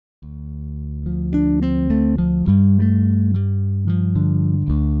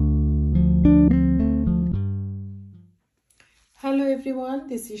Hello everyone,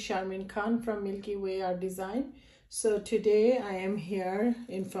 this is Sharmin Khan from Milky Way Art Design. So today I am here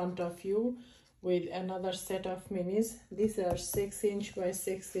in front of you with another set of minis. These are 6" by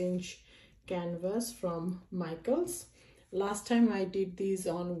 6" canvas from Michaels. Last time I did these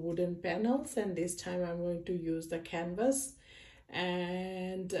on wooden panels, and this time I'm going to use the canvas.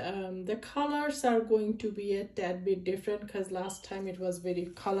 And the colors are going to be a tad bit different, because last time it was very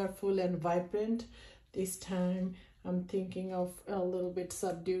colorful and vibrant. This time I'm thinking of a little bit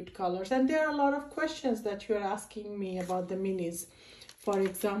subdued colors. And there are a lot of questions that you're asking me about the minis. For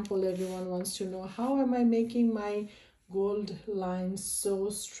example, everyone wants to know, how am I making my gold lines so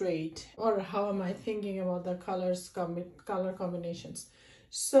straight? Or how am I thinking about the color combinations?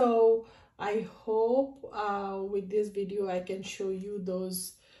 So I hope with this video I can show you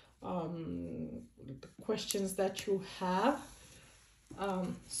those questions that you have.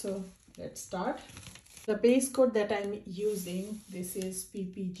 So let's start. The base coat that I'm using, this is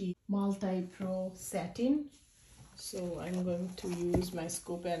PPG Multi Pro Satin. So I'm going to use my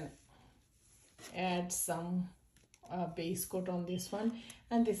scoop and add some base coat on this one.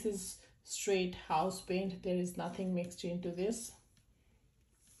 And this is straight house paint. There is nothing mixed into this.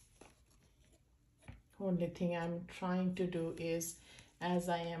 Only thing I'm trying to do is, as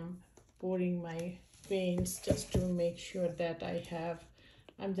I am pouring my paints, just to make sure that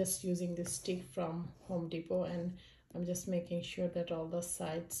I'm just using this stick from Home Depot, and I'm just making sure that all the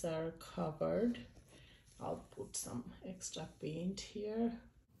sides are covered. I'll put some extra paint here.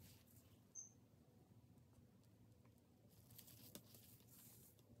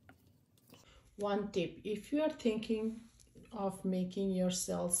 One tip, if you are thinking of making your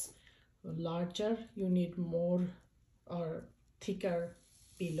cells larger, you need more or thicker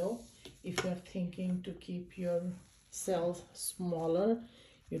pillow. If you are thinking to keep your cells smaller,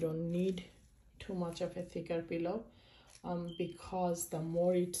 you don't need too much of a thicker pillow, because the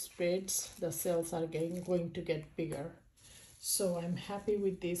more it spreads, the cells are going to get bigger. So I'm happy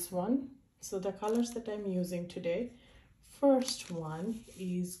with this one. So the colors that I'm using today, first one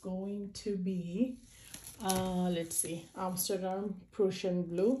is going to be let's see, Amsterdam Prussian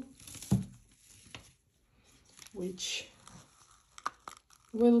Blue, which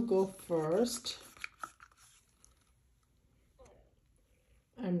will go first.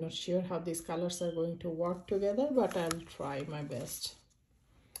 I'm not sure how these colors are going to work together, but I'll try my best.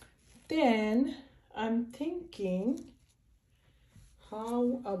 Then I'm thinking,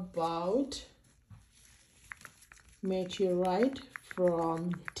 how about Meteorite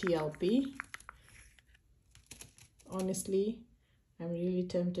from TLP? Honestly, I'm really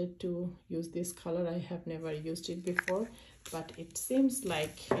tempted to use this color. I have never used it before, but it seems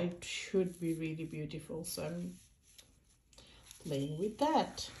like it should be really beautiful, so I'm playing with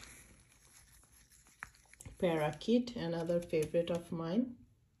that. Parakeet, another favorite of mine.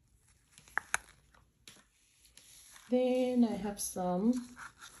 Then I have some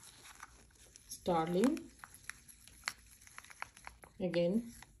Starling, again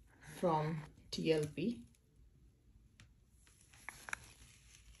from TLP.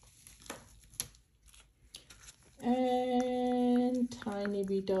 And tiny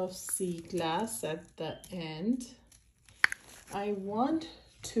bit of sea glass at the end. I want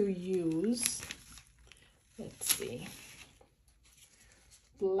to use, let's see,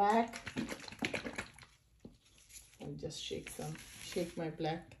 black. I'll just shake my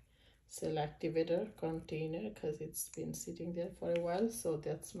black cell activator container, because it's been sitting there for a while. So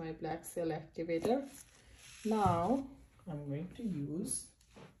that's my black cell activator. Now I'm going to use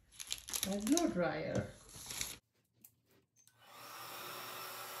my blow dryer.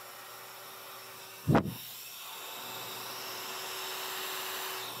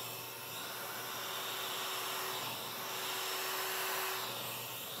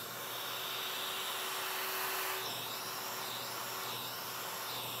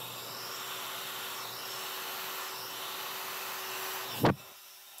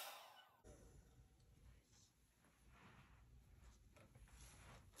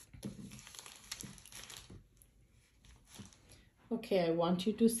 Okay, I want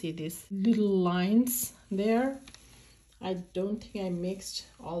you to see these little lines there. I don't think I mixed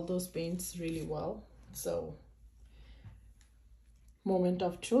all those paints really well. So, moment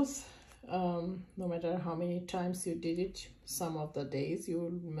of truth, no matter how many times you did it, some of the days you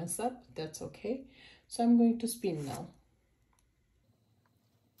will mess up. That's okay. So I'm going to spin now.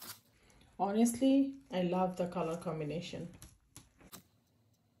 Honestly, I love the color combination.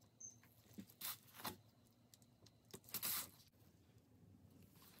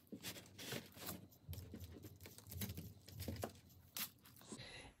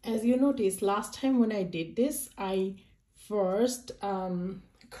 As you notice, last time when I did this, I first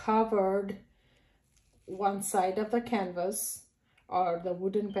covered one side of the canvas or the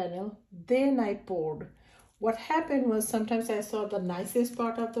wooden panel, then I poured. What happened was sometimes I saw the nicest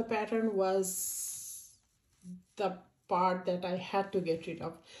part of the pattern was the part that I had to get rid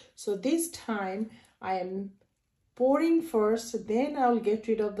of. So this time I am pouring first, then I'll get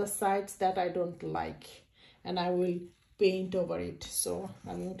rid of the sides that I don't like and I will paint over it. So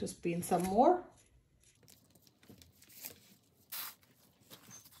I'm going to spin some more.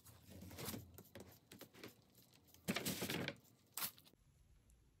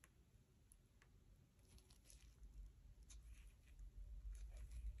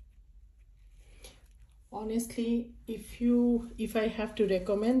 Honestly, if I have to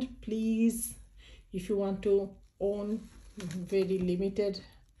recommend, please, if you want to own very limited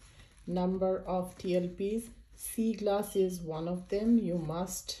number of TLPs, sea glass is one of them. You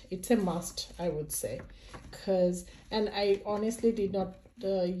must, it's a must, I would say, because, and I honestly did not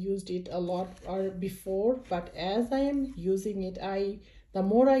used it a lot or before, but as I am using it, the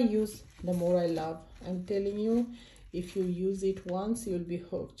more I use, the more I love. I'm telling you, if you use it once, you'll be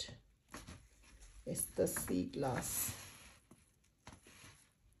hooked. It's the sea glass.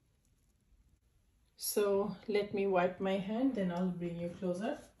 So let me wipe my hand, then I'll bring you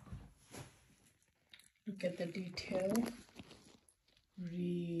closer. Look at the detail,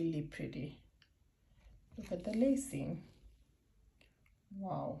 really pretty. Look at the lacing.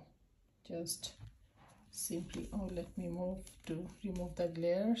 Wow, just simply, oh, let me move to remove the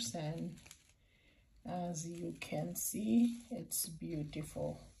glares, and as you can see, it's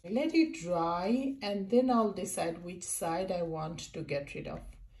beautiful. Let it dry and then I'll decide which side I want to get rid of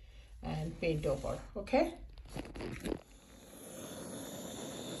and paint over, okay?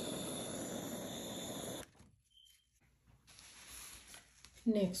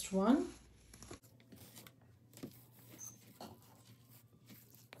 Next one.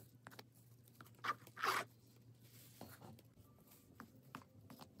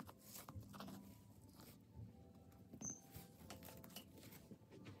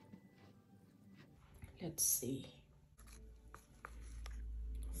 Let's see.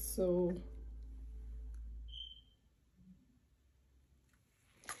 So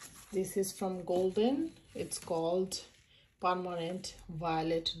this is from Golden. It's called Permanent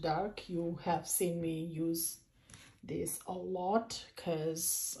Violet Dark. You have seen me use this a lot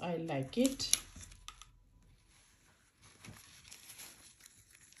because I like it.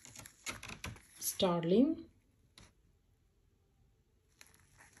 Starling.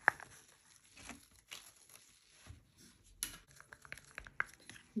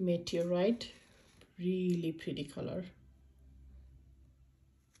 Meteorite, really pretty color.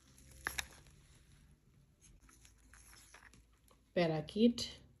 Parakeet.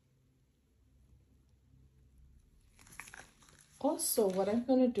 Also, what I'm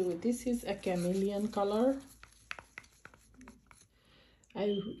going to do, this is a chameleon color.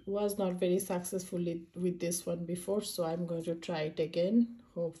 I was not very successful with this one before, so I'm going to try it again.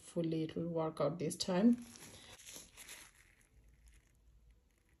 Hopefully it will work out this time.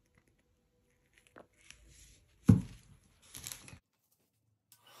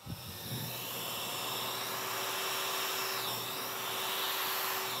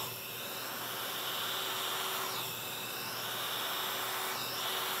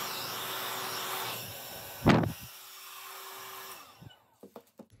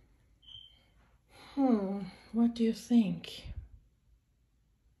 What do you think?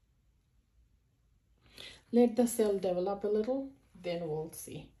 Let the cell develop a little, then we'll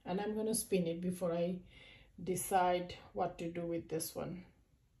see. And I'm going to spin it before I decide what to do with this one,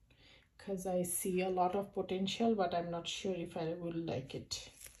 because I see a lot of potential, but I'm not sure if I will like it.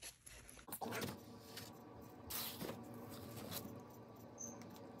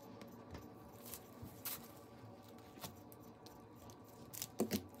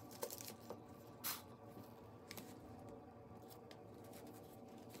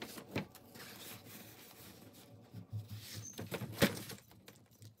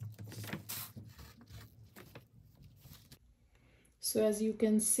 So as you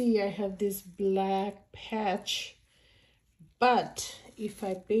can see, I have this black patch, but if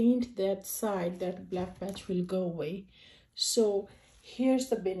I paint that side, that black patch will go away. So here's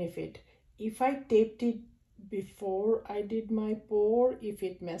the benefit. If I taped it before I did my pour, if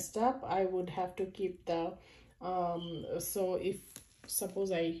it messed up, I would have to keep the, so if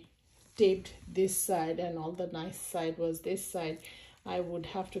suppose I taped this side and all the nice side was this side, I would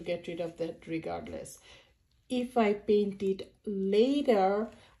have to get rid of that regardless. If I paint it later,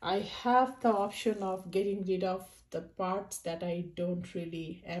 I have the option of getting rid of the parts that I don't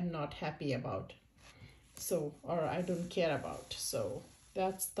really am not happy about, so, or I don't care about. So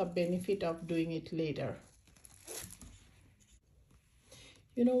that's the benefit of doing it later.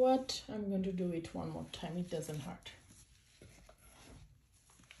 You know what, I'm going to do it one more time, it doesn't hurt.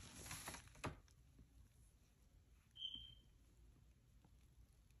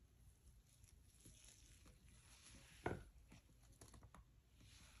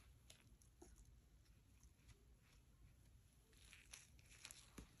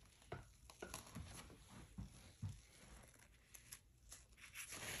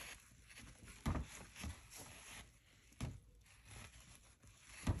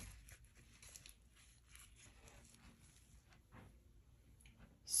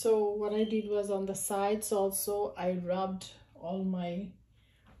 So what I did was, on the sides also I rubbed all my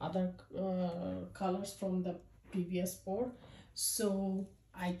other colors from the previous pour, so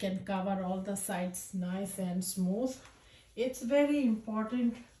I can cover all the sides nice and smooth. It's very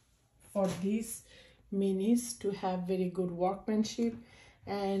important for these minis to have very good workmanship,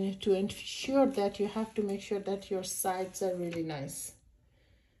 and to ensure that you have to make sure that your sides are really nice.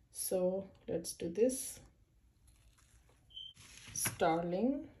 So let's do this.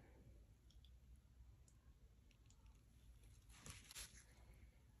 Starling,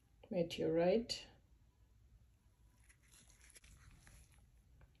 Meteorite,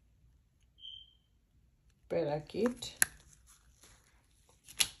 Parakeet,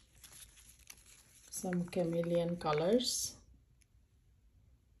 some chameleon colors.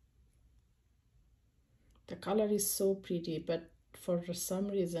 The color is so pretty, but for some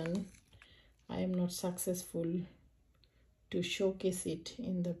reason I am not successful to showcase it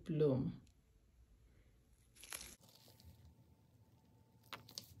in the bloom.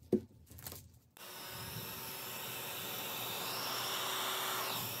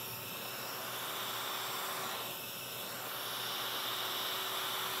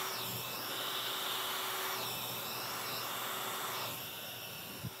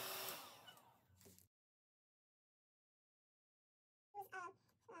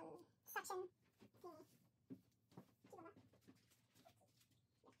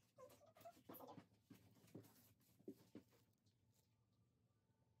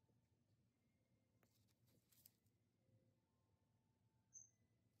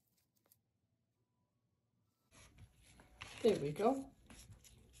 There we go.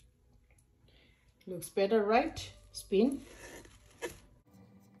 Looks better, right? Spin.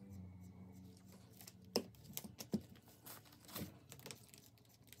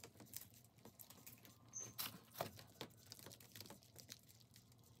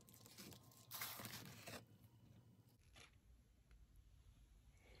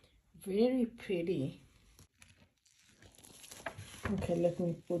 Very pretty. Okay, let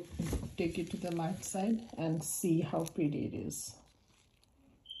me take it to the light side and see how pretty it is.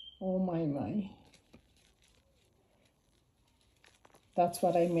 Oh my. That's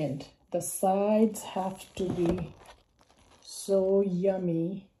what I meant. The sides have to be so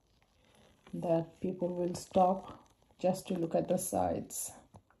yummy that people will stop just to look at the sides.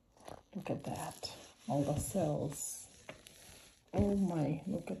 Look at that, all the cells. Oh my,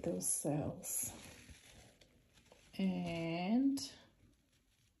 look at those cells. And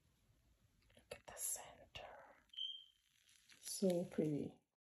look at the center. So pretty.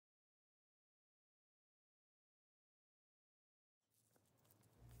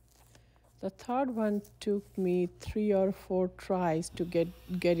 The third one took me 3 or 4 tries to get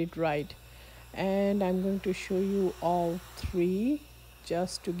it right, and I'm going to show you all 3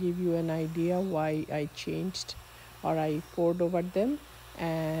 just to give you an idea why I changed or I poured over them,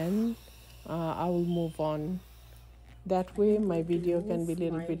 and I will move on. That way my video can be a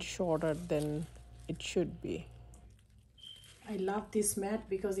little bit shorter than it should be. I love this mat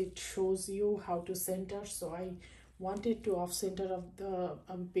because it shows you how to center, so I wanted to off center of the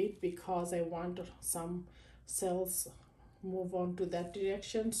a bit because I want some cells move on to that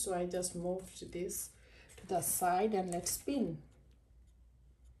direction, so I just moved this to the side and let's spin.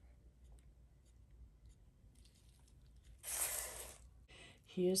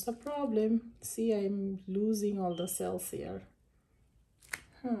 Here's the problem. See, I'm losing all the cells here.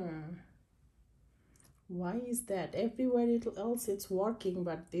 Why is that? Everywhere else it's working,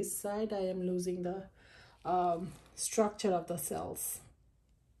 but this side I am losing the structure of the cells.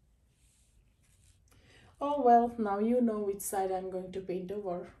 Oh well, now you know which side I'm going to paint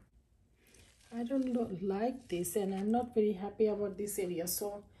over. I don't like this, and I'm not very happy about this area,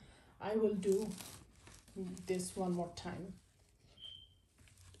 so I will do this one more time.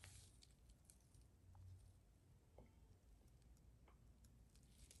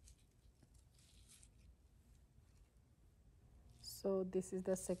 So this is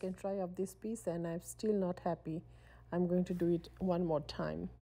the second try of this piece and I'm still not happy. I'm going to do it one more time.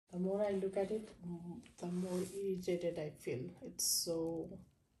 The more I look at it, the more irritated I feel. It's so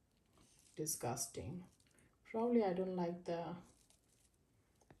disgusting. Probably I don't like the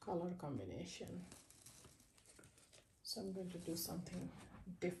color combination. So I'm going to do something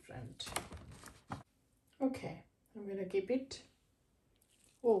different. Okay, I'm going to keep it.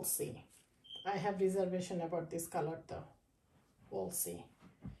 We'll see. I have reservation about this color though. We'll see.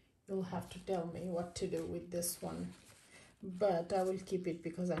 You'll have to tell me what to do with this one. But I will keep it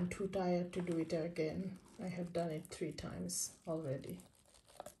because I'm too tired to do it again. I have done it 3 times already.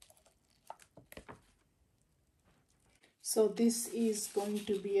 So this is going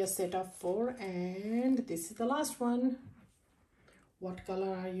to be a set of 4 and this is the last one. What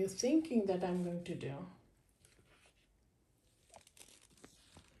color are you thinking that I'm going to do?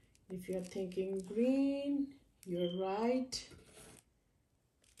 If you're thinking green, you're right.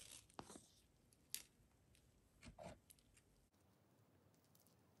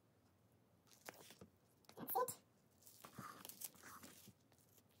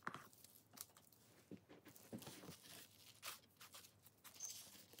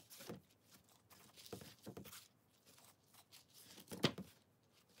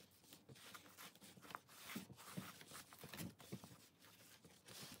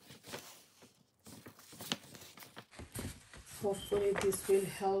 Hopefully this will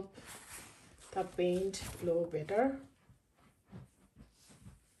help the paint flow better.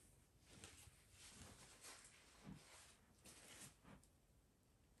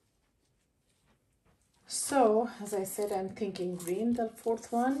 So as I said, I'm thinking green, the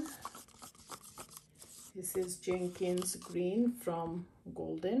 4th one. This is Jenkins green from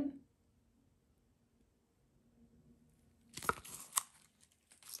Golden.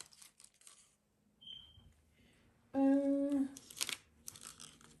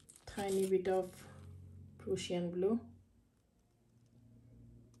 Tiny bit of Prussian blue.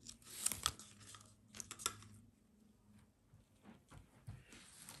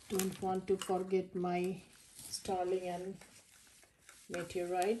 Don't want to forget my Starling and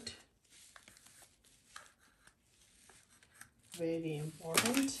Meteorite. Very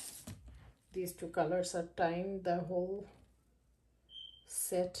important. These 2 colors are tying the whole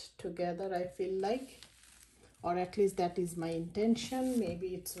set together, I feel like. Or at least that is my intention. Maybe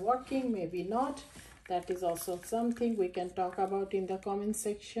it's working, maybe not. That is also something we can talk about in the comment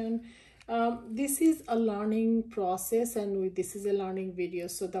section. This is a learning process and this is a learning video.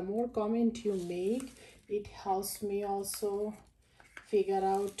 So the more comment you make, it helps me also figure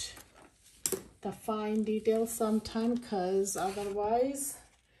out the fine details sometime, because otherwise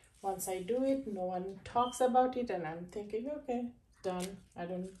once I do it, no one talks about it and I'm thinking, okay, done. I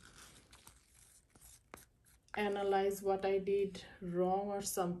don't analyze what I did wrong or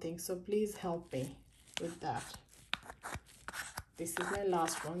something. So please help me with that. This is my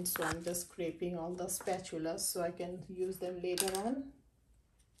last one, so I'm just scraping all the spatulas so I can use them later on.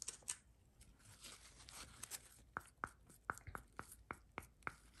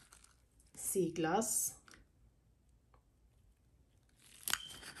 Sea glass.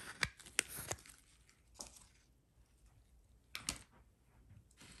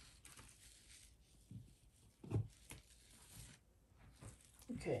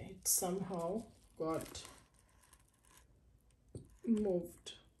 Okay, it somehow got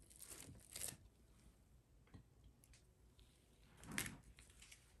moved.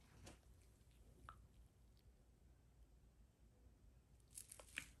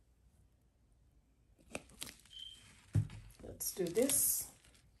 Let's do this.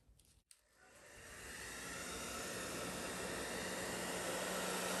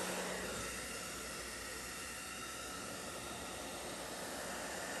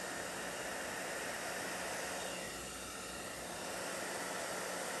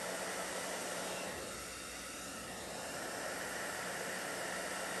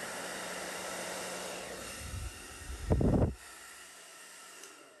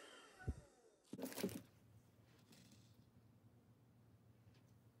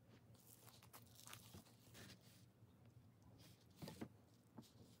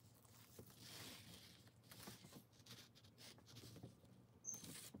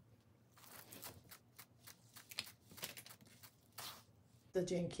 The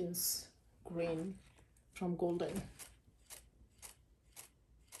Jenkins green from Golden.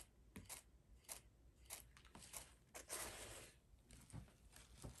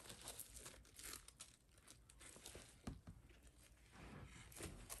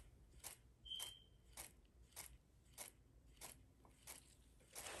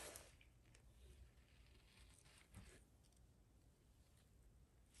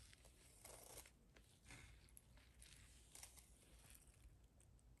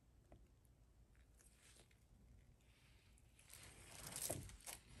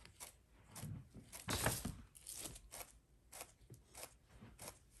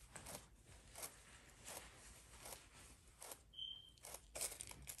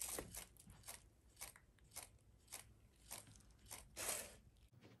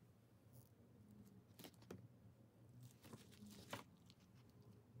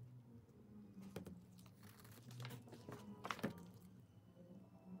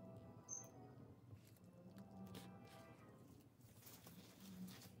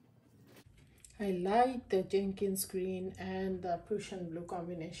 I like the Jenkins green and the Prussian blue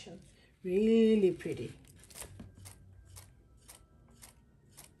combination. Really pretty.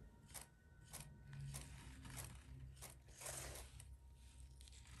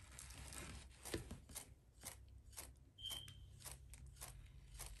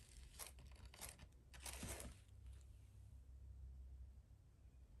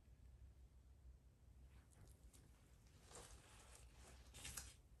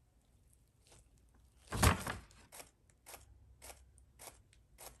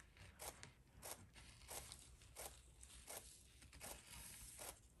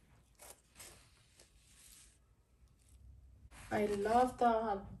 I love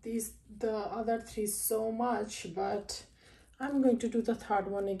the other three so much, but I'm going to do the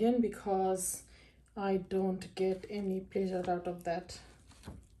third one again because I don't get any pleasure out of that.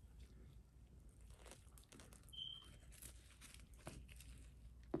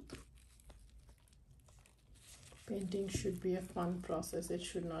 Painting should be a fun process. It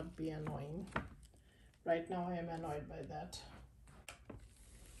should not be annoying. Right now I am annoyed by that.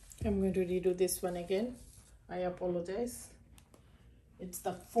 I'm going to redo this one again. I apologize. It's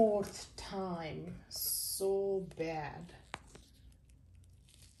the fourth time. So bad.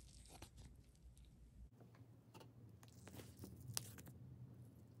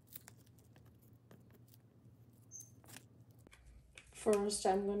 First,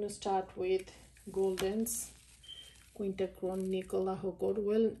 I'm going to start with Goldens Quinachrome Nickel Aho Gold.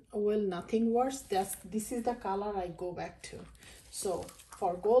 Well, nothing worse. This is the color I go back to. So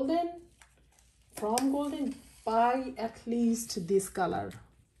for Golden, from Golden, buy at least this color.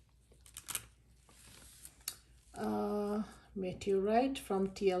 Meteorite from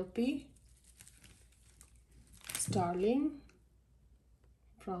TLP, Starling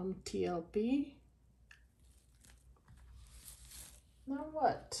from TLP. Now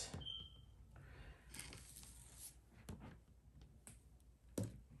what?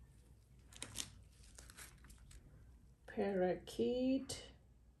 Parakeet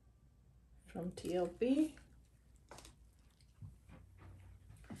from TLP.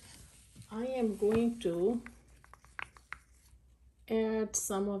 I am going to add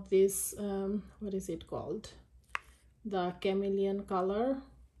some of this, what is it called? The chameleon color.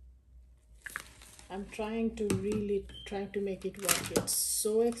 I'm trying to make it work. It's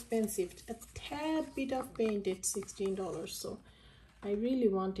so expensive. A tad bit of paint, it's $16. So I really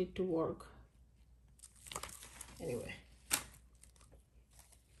want it to work. Anyway.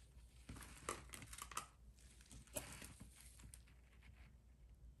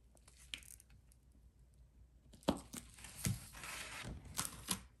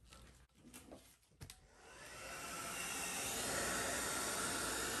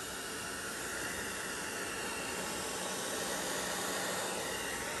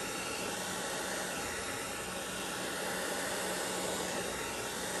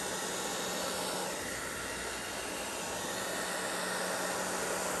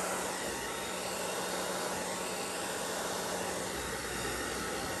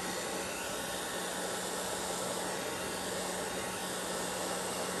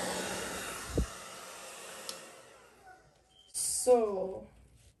 So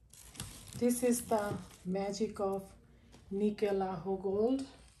this is the magic of Nickel Aho Gold.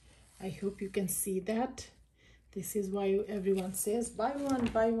 I hope you can see that. This is why everyone says buy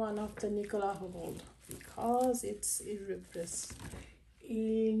one of the Nickel Aho Gold, because it's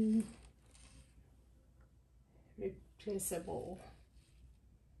irreplaceable.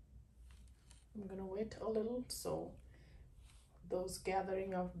 I'm gonna wait a little so those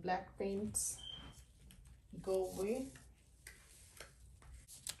gathering of black paints go away.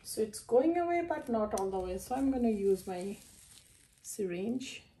 So it's going away, but not all the way. So I'm going to use my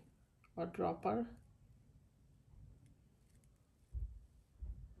syringe or dropper.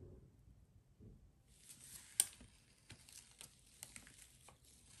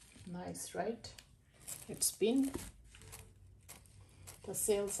 Nice, right? It's been. The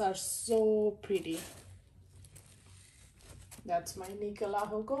sails are so pretty. That's my Nickel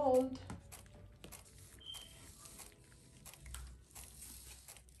Aho Gold.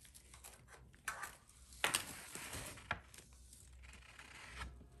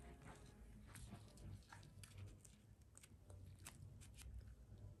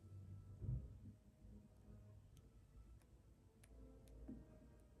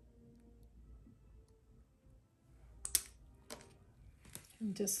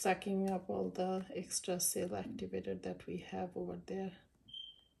 I'm just sucking up all the extra sail activator that we have over there.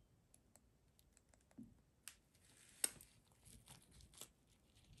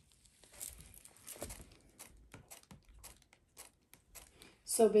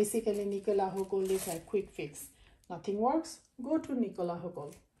 So basically Nicola Gold is a quick fix. Nothing works, go to Nicola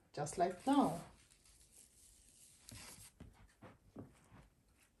Gold, just like now.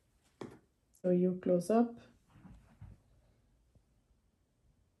 So you close up.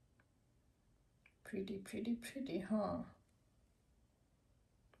 Pretty, pretty, pretty, huh?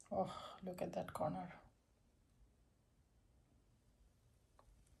 Oh, look at that corner.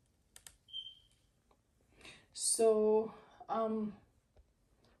 So,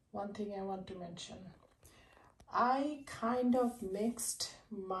 one thing I want to mention. I kind of mixed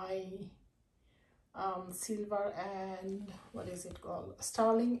my silver and what is it called,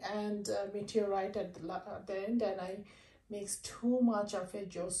 sterling and meteorite at the end, and I mixed too much of a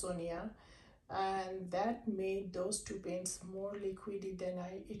Josonia, and that made those two paints more liquidy than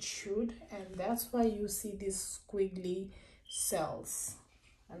it should, and that's why you see these squiggly cells.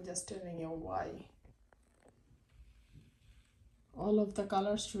 I'm just telling you why. All of the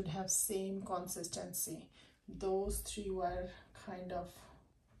colors should have same consistency. Those three were kind of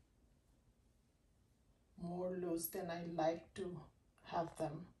more loose than I like to have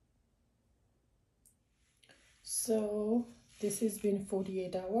them. So this has been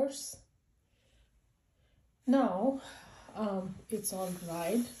 48 hours. Now it's all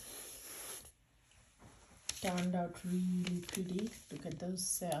dried. Turned out really pretty. Look at those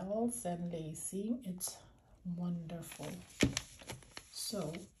cells and lacy. It's wonderful.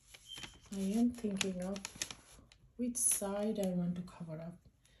 So I am thinking of which side I want to cover up.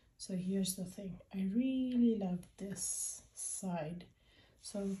 So here's the thing, I really love this side,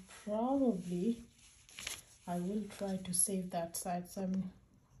 so probably I will try to save that side some,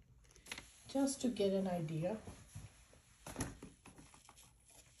 just to get an idea.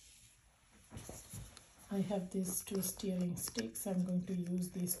 I have these two steering sticks. I'm going to use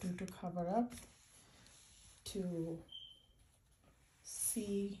these two to cover up to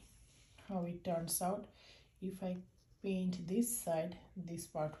see how it turns out. If I paint this side, this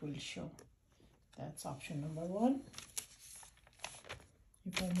part will show. That's option number one.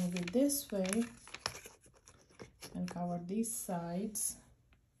 If I move it this way and cover these sides,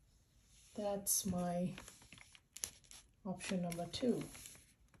 that's my option number two.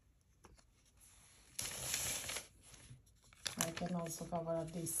 I can also cover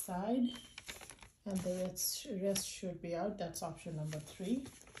up this side and the rest should be out. That's option number three.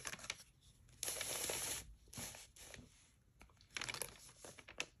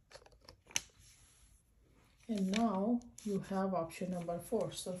 And now you have option number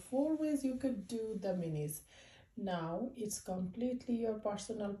four. So 4 ways you could do the minis. Now it's completely your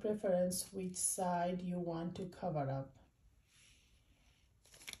personal preference which side you want to cover up.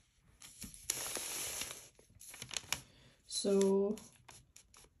 So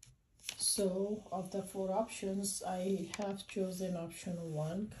of the 4 options, I have chosen option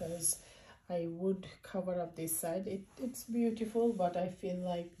 1 because I would cover up this side. It's beautiful, but I feel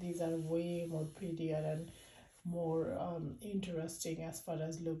like these are way more prettier and more interesting as far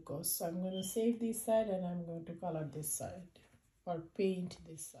as look goes. So I'm going to save this side and I'm going to color this side or paint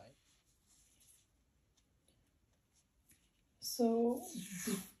this side. So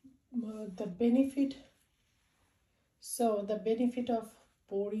the benefit of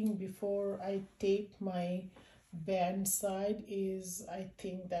pouring before I tape my band side is, I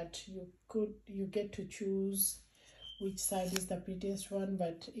think that you get to choose which side is the prettiest one,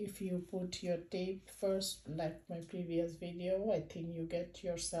 but if you put your tape first, like my previous video, I think you get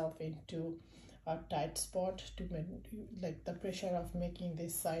yourself into a tight spot to like the pressure of making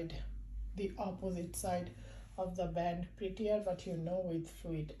this side, the opposite side of the band, prettier. But you know, with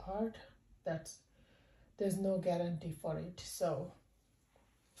fluid art, there's no guarantee for it. So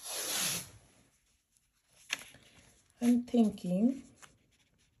I'm thinking,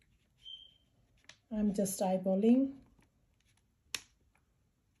 I'm just eyeballing.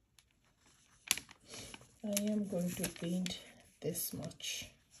 I am going to paint this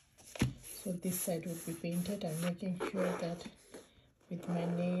much. So this side will be painted. I'm making sure that with my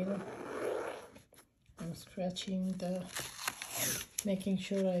nail, I'm scratching making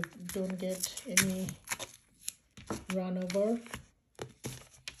sure I don't get any run over.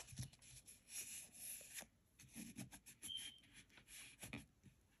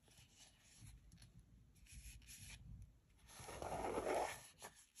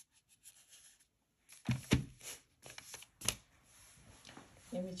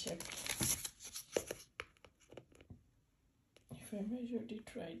 Let me check if I measured it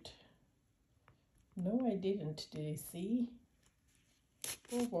right. No, I didn't. Did you see?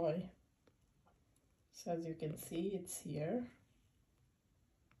 Oh boy. So as you can see, it's here.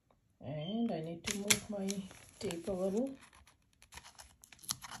 And I need to move my tape a little.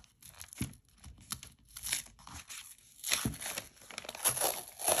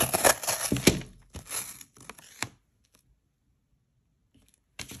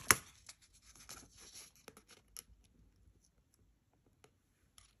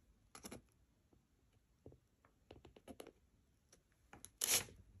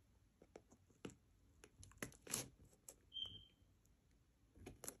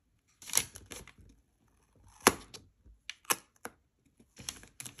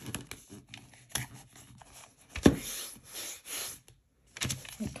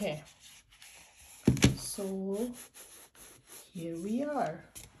 Okay, so here we are.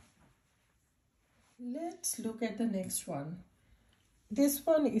 Let's look at the next one. This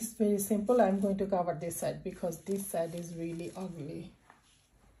one is very simple. I'm going to cover this side because this side is really ugly.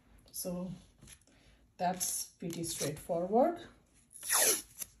 So that's pretty straightforward.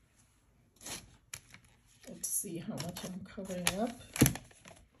 Let's see how much I'm covering up.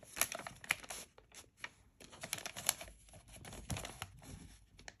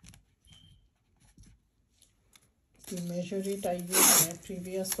 To measure it, I used my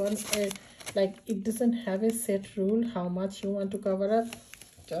previous one. Like, it doesn't have a set rule how much you want to cover up,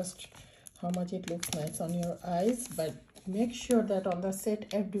 just how much it looks nice on your eyes, but make sure that on the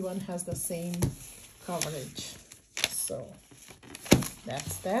set everyone has the same coverage. So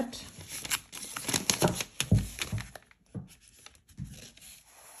that's that.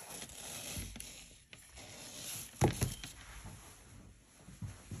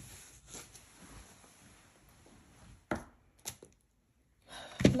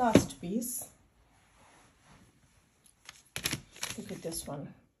 Last piece. Look at this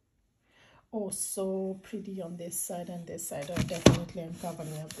one. Oh, so pretty on this side and this side. Oh, definitely I'm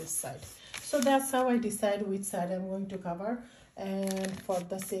covering up this side. So that's how I decide which side I'm going to cover. And for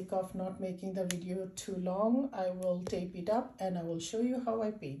the sake of not making the video too long, I will tape it up and I will show you how I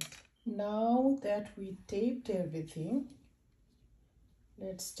paint. Now that we taped everything,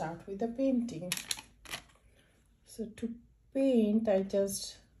 let's start with the painting. So to paint,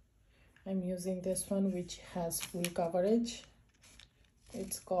 I'm using this one which has full coverage.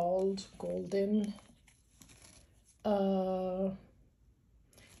 It's called Golden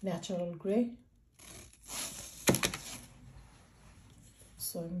Natural Gray.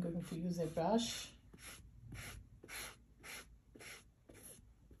 So I'm going to use a brush.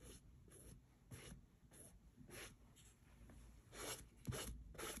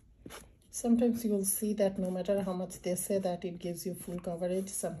 Sometimes you will see that no matter how much they say that it gives you full coverage,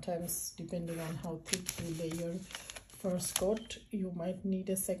 sometimes depending on how thick you lay your first coat, you might need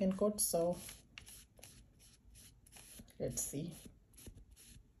a second coat. So let's see.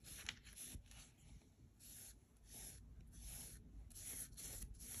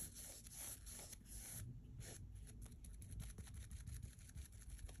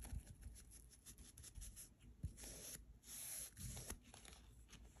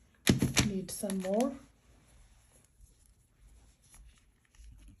 Need some more.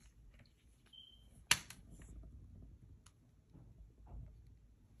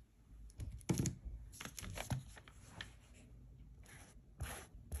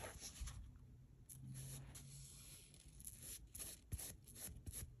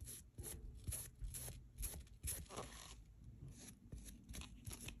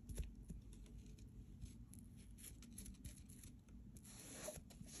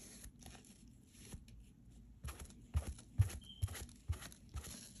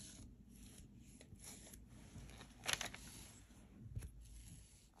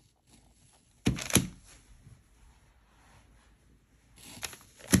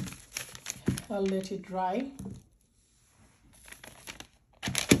 I'll let it dry.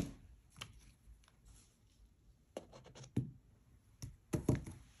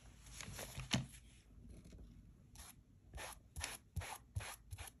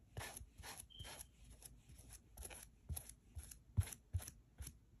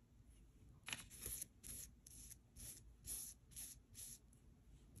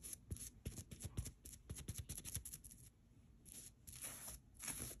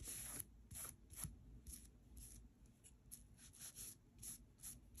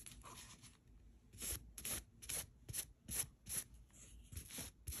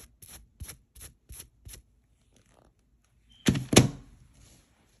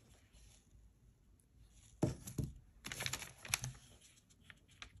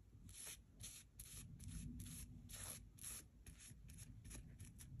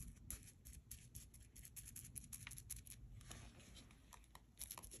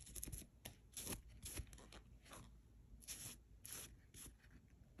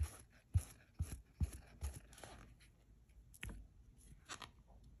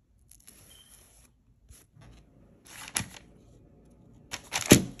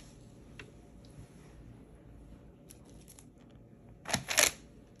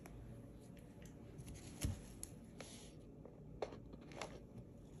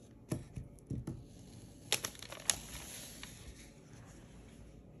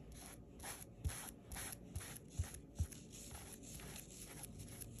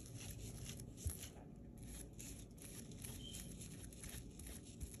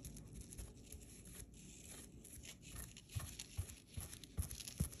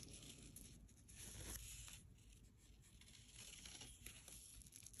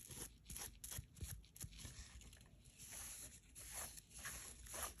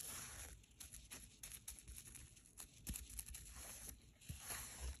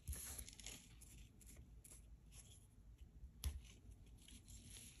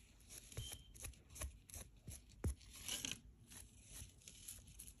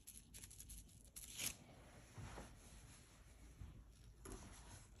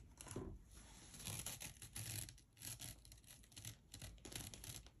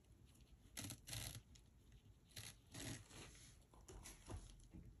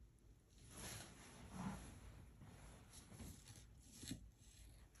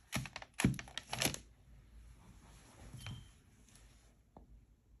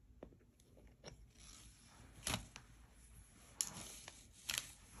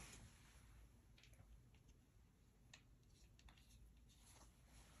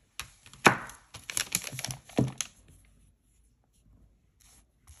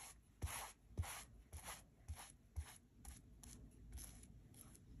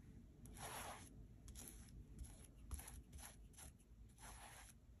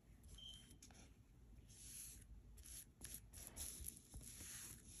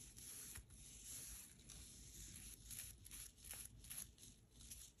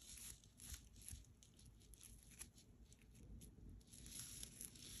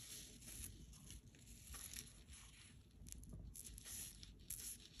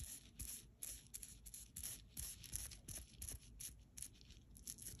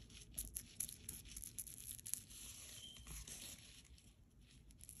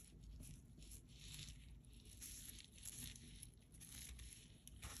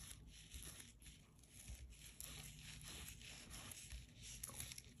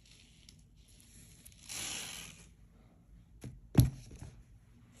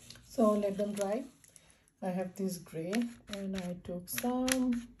 So let them dry. I have this gray and I took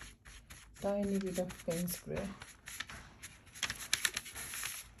some tiny bit of Payne's gray.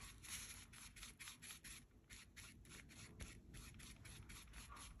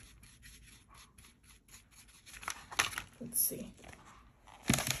 Let's see.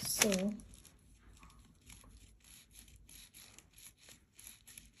 So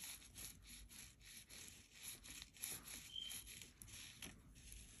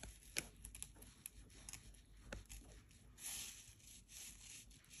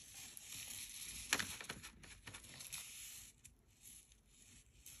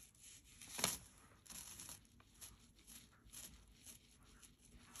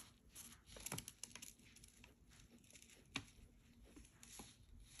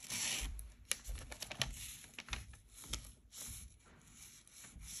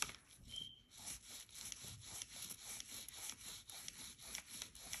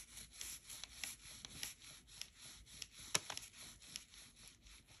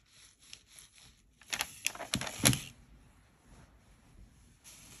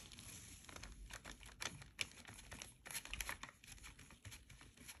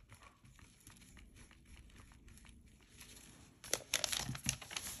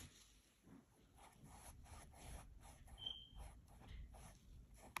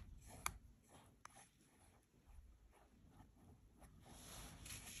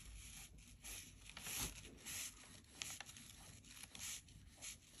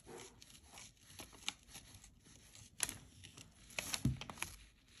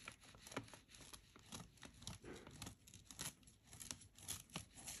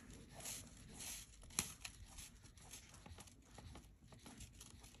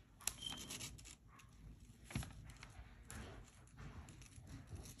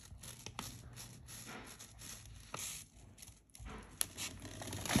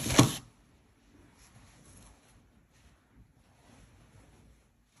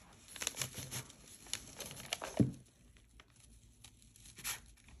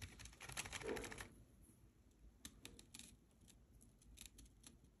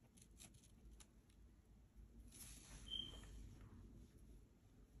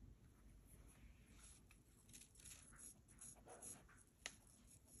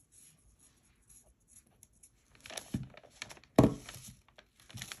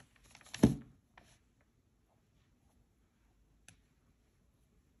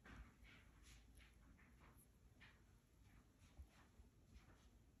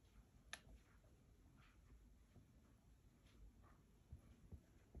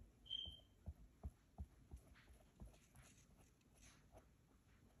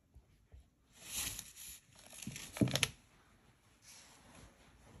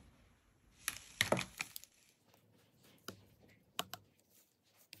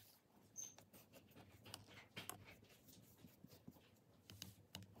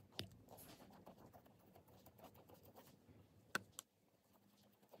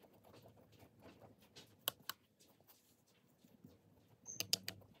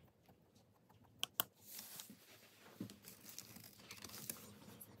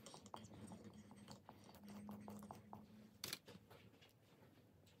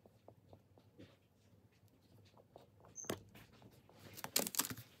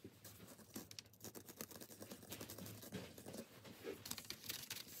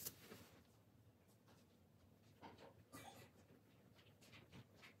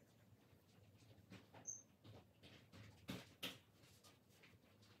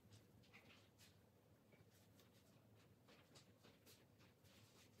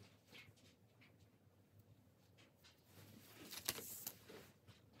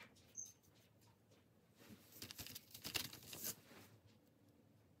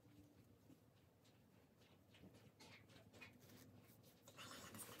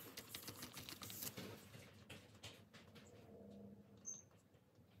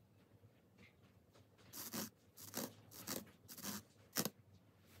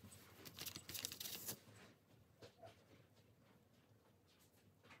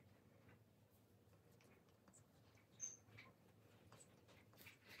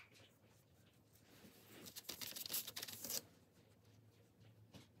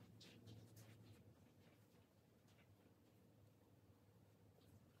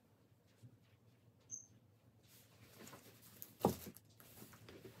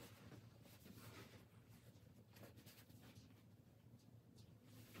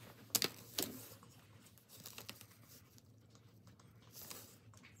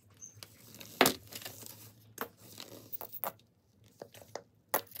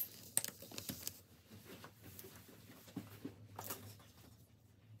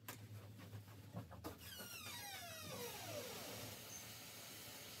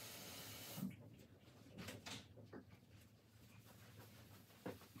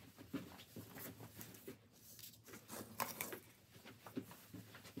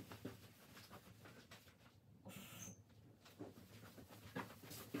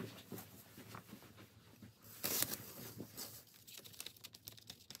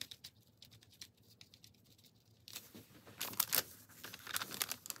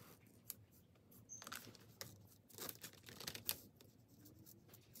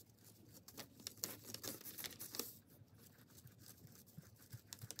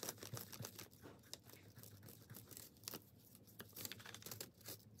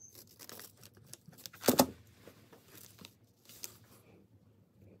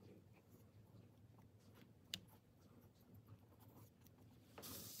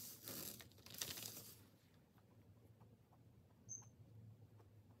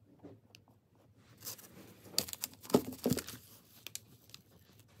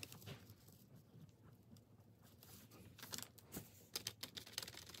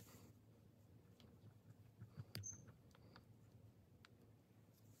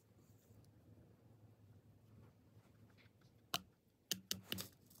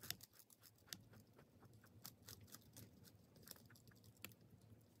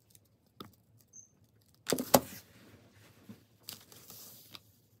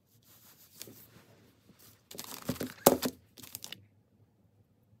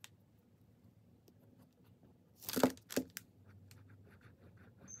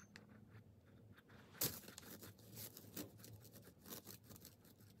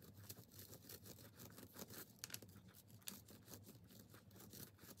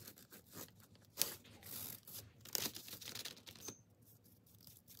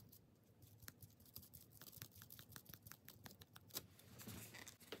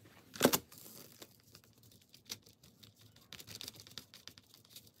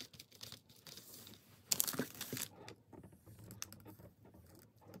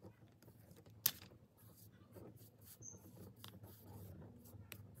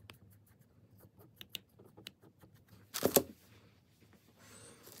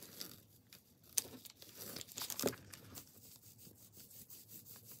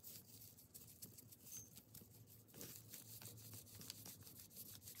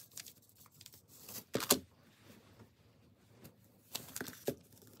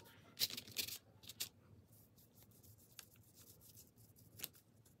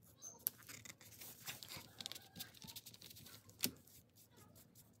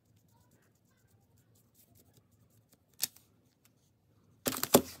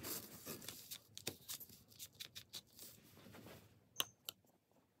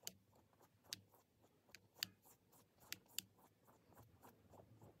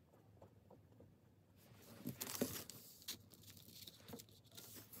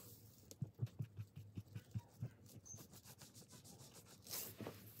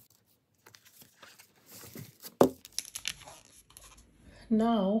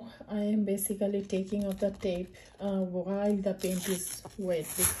Now I am basically taking off the tape while the paint is wet,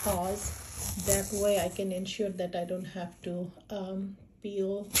 because that way I can ensure that I don't have to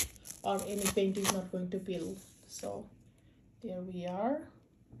peel, or any paint is not going to peel. So there we are.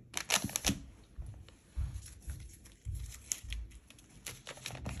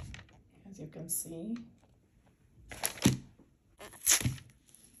 As you can see.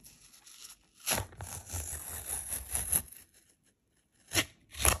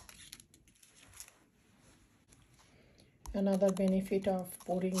 Another benefit of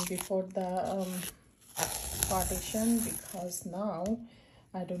pouring before the partition, because now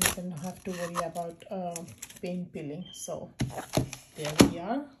I don't even have to worry about paint peeling. So there we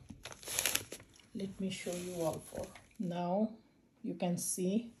are. Let me show you all four. Now you can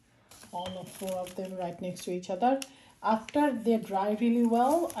see all of four of them right next to each other. After they dry really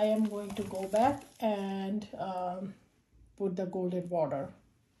well, I am going to go back and put the golden border.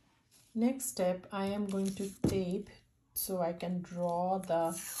 Next step, I am going to tape so I can draw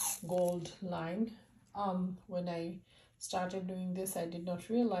the gold line. When I started doing this, I did not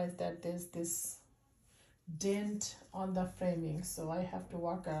realize that there's this dent on the framing, so I have to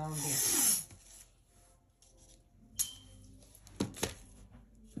work around it.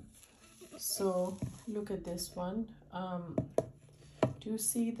 So look at this one. Do you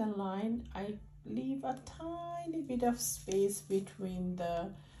see the line? I leave a tiny bit of space between the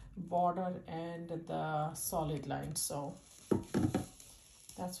border and the solid line, so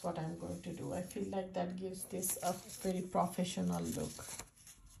that's what I'm going to do. I feel like that gives this a very professional look.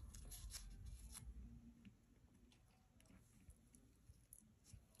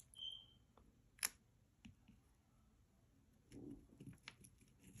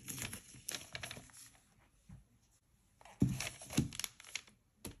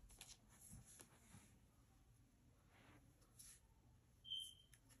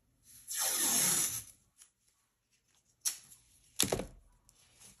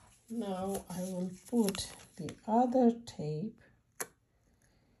 Now I will put the other tape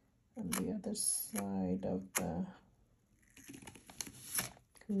on the other side of the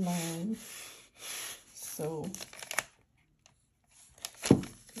line. So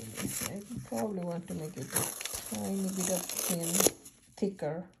I probably want to make it a tiny bit of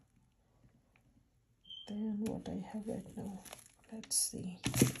thicker than what I have right now. Let's see.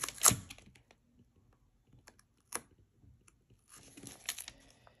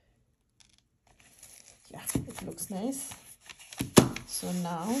 Yeah, it looks nice. So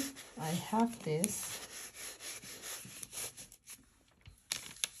now I have this.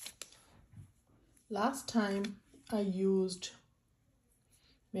 Last time I used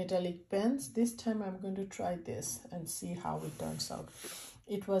metallic pens. This time I'm going to try this and see how it turns out.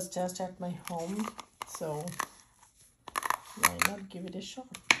 It was just at my home, so why not give it a shot?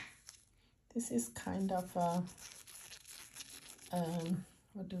 This is kind of a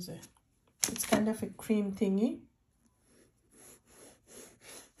what is it? It's kind of a cream thingy.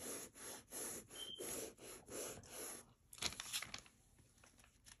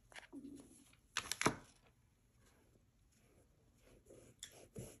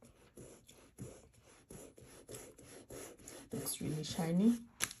 Looks really shiny.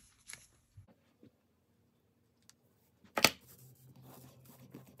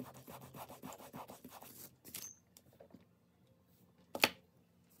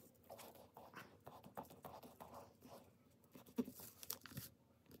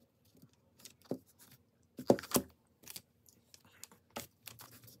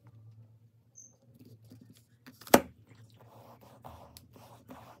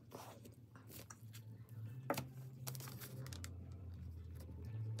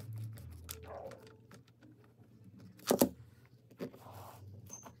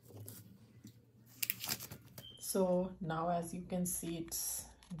 So now, as you can see, it's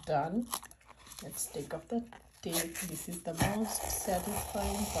done. Let's take off the tape. This is the most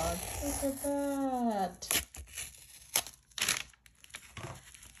satisfying part. Look at that.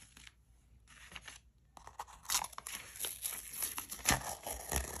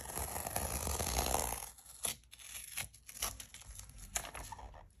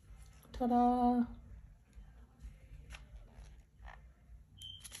 Ta-da!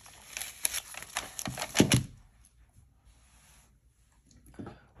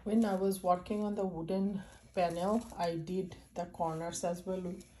 When I was working on the wooden panel, I did the corners as well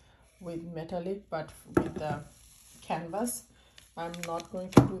with metallic, but with the canvas. I'm not going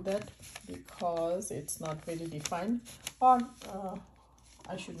to do that because it's not very defined, or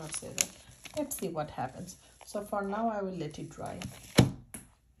I should not say that. Let's see what happens. So for now, I will let it dry.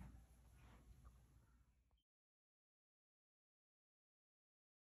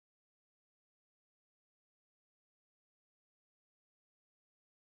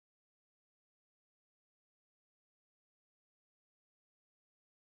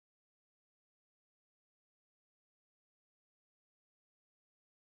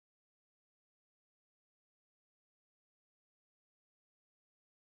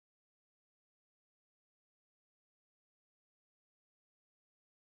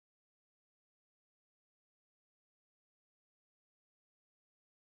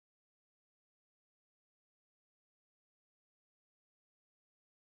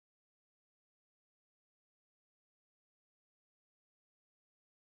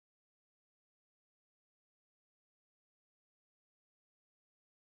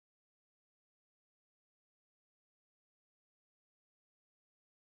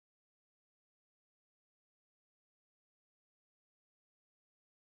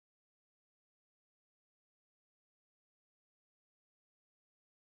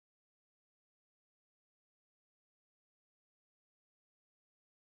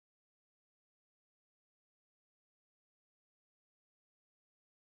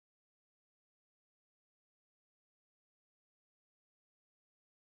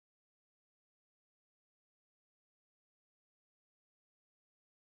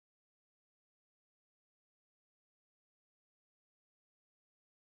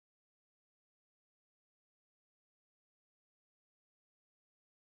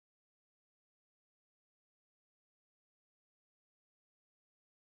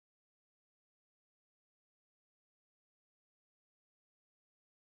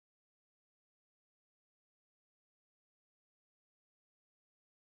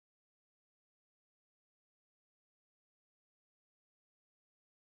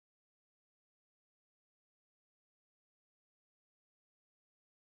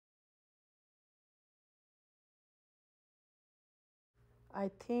 I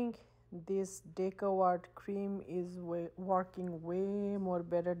think this Deco Art cream is working way more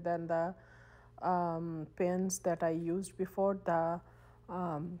better than the pens that I used before.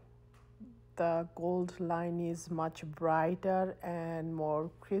 The gold line is much brighter and more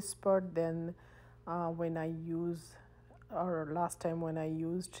crisper than when I use or last time when I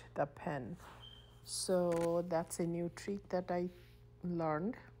used the pen. So that's a new trick that I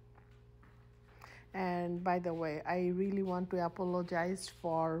learned. And by the way, I really want to apologize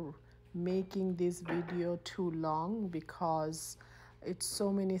for making this video too long because it's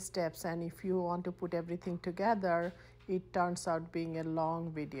so many steps, and if you want to put everything together, it turns out being a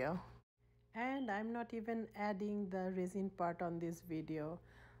long video. And I'm not even adding the resin part on this video.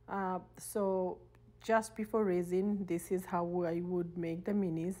 So just before resin, this is how I would make the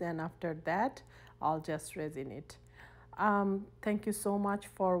minis, and after that I'll just resin it. Thank you so much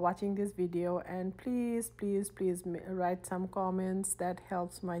for watching this video, and please write some comments. That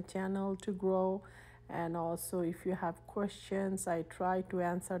helps my channel to grow. And also, if you have questions, I try to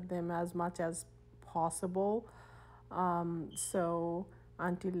answer them as much as possible. So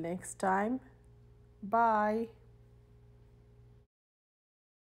until next time, bye.